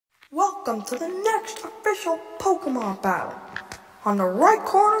Welcome to the next official Pokemon battle. On the right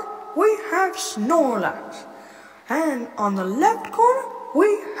corner, we have Snorlax. And on the left corner, we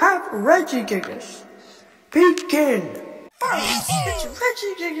have Regigigas. Begin! First, it's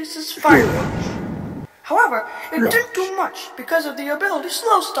Regigigas' Fire Punch. However, it didn't do much because of the ability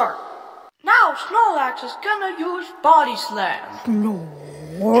Slow Start. Now Snorlax is gonna use Body Slam.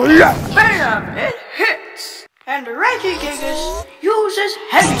 Bam! It hits! And Regigigas uses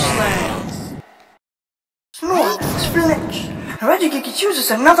Heavy Slam. Snorlax flinch. And Regigigas uses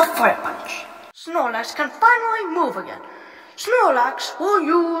another Fire Punch. Snorlax can finally move again. Snorlax will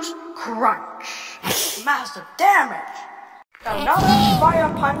use Crunch. Massive damage. Another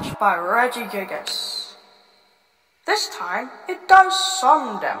Fire Punch by Regigigas. This time, it does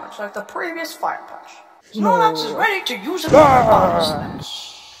some damage, like the previous Fire Punch. Snorlax is ready to use another Body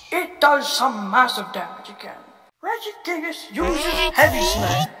Slash. It does some massive damage again. Regigigas uses Heavy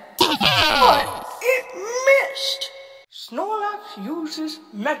Slam, but it missed. Snorlax uses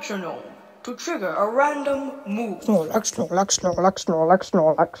Metronome to trigger a random move. Snorlax.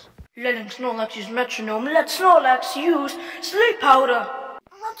 Letting Snorlax use Metronome lets Snorlax use Sleep Powder.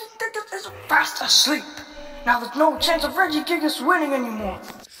 Regigigas is fast asleep. Now there's no chance of Regigigas winning anymore.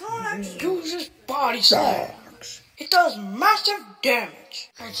 Snorlax uses Body Slam. It does massive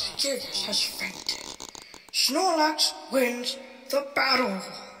damage. Regigigas has fainted. Snorlax wins the battle.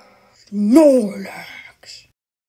 Snorlax.